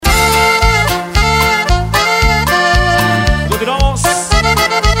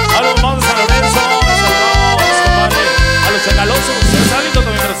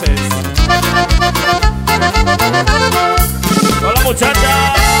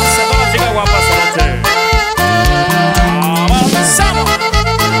chicas guapas esta noche. ¡Avanzamos!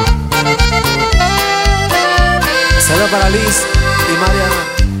 Saludos para Liz y Mariana.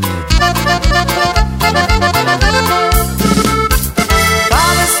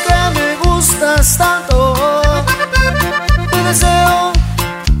 Sabes que me gustas tanto, te deseo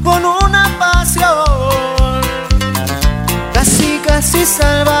con una pasión casi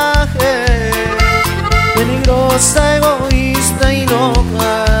salvaje, peligrosa, egoísta y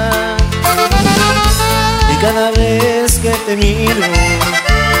loca. Y cada vez que te miro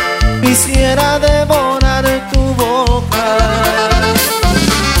quisiera devorar tu boca.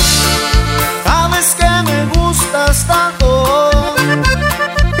 Sabes que me gustas tanto,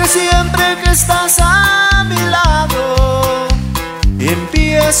 que siempre que estás a mi lado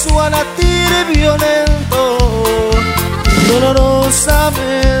empiezo a latir violento,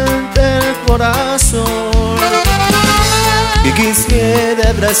 dolorosamente el corazón. Y quisiera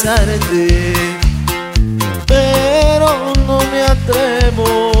abrazarte, pero no me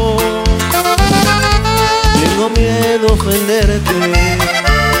atrevo. Tengo miedo a ofenderte,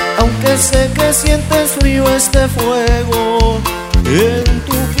 aunque sé que sientes frío este fuego en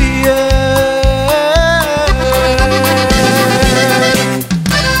tu piel.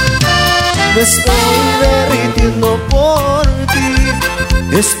 Me estoy derritiendo por ti,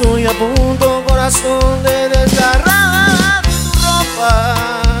 estoy a punto, corazón, de desgarrar tu ropa.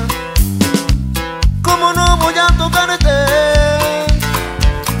 ¿Cómo no voy a tocarte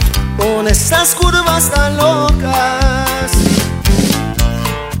con esas curvas tan locas?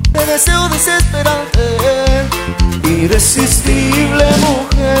 Te deseo desesperante, irresistible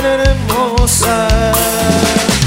mujer.